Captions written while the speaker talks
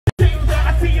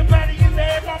see your body in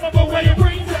there, mama, but where your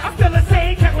brains at? I feel the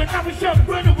same cat when I was young,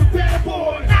 running with bad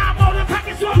boys. Now I'm on the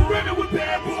pocket, so I'm running with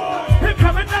bad boys. Here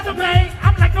come another man,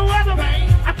 I'm like no other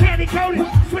man. I'm candy coated.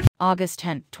 August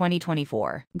 10,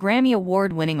 2024. Grammy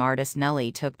Award-winning artist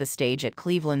Nelly took the stage at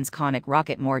Cleveland's iconic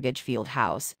Rocket Mortgage Field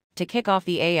House to kick off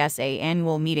the ASAE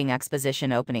Annual Meeting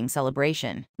Exposition opening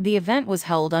celebration. The event was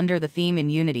held under the theme In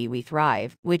Unity We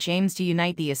Thrive, which aims to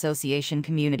unite the association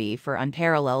community for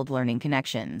unparalleled learning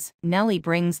connections. Nelly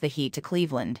brings the heat to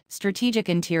Cleveland, strategic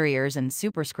interiors and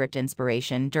superscript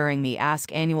inspiration during the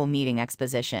ASAE Annual Meeting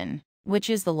Exposition, which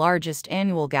is the largest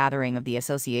annual gathering of the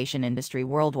association industry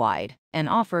worldwide, and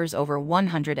offers over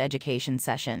 100 education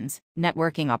sessions,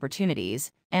 networking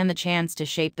opportunities, and the chance to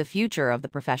shape the future of the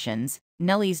professions.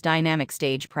 Nelly's dynamic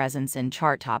stage presence and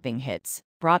chart-topping hits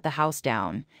brought the house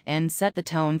down and set the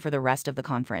tone for the rest of the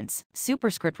conference.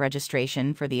 Superscript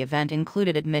registration for the event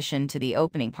included admission to the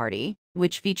opening party,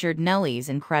 which featured Nelly's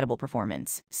incredible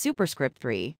performance. Superscript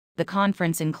 3. The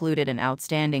conference included an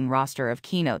outstanding roster of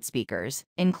keynote speakers,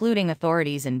 including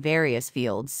authorities in various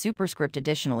fields. Superscript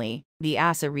additionally, the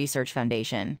ASAE Research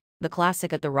Foundation, the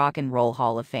Classic at the Rock and Roll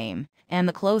Hall of Fame, and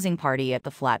the closing party at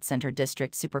the Flat Center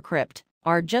District Supercrypt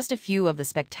are just a few of the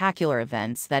spectacular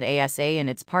events that ASAE and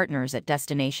its partners at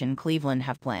Destination Cleveland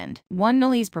have planned.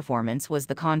 Nelly's performance was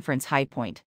the conference high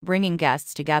point, bringing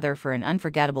guests together for an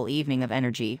unforgettable evening of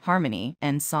energy, harmony,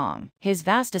 and song. His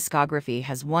vast discography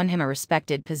has won him a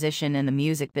respected position in the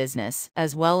music business,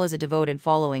 as well as a devoted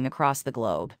following across the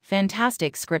globe.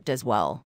 Fantastic script as well.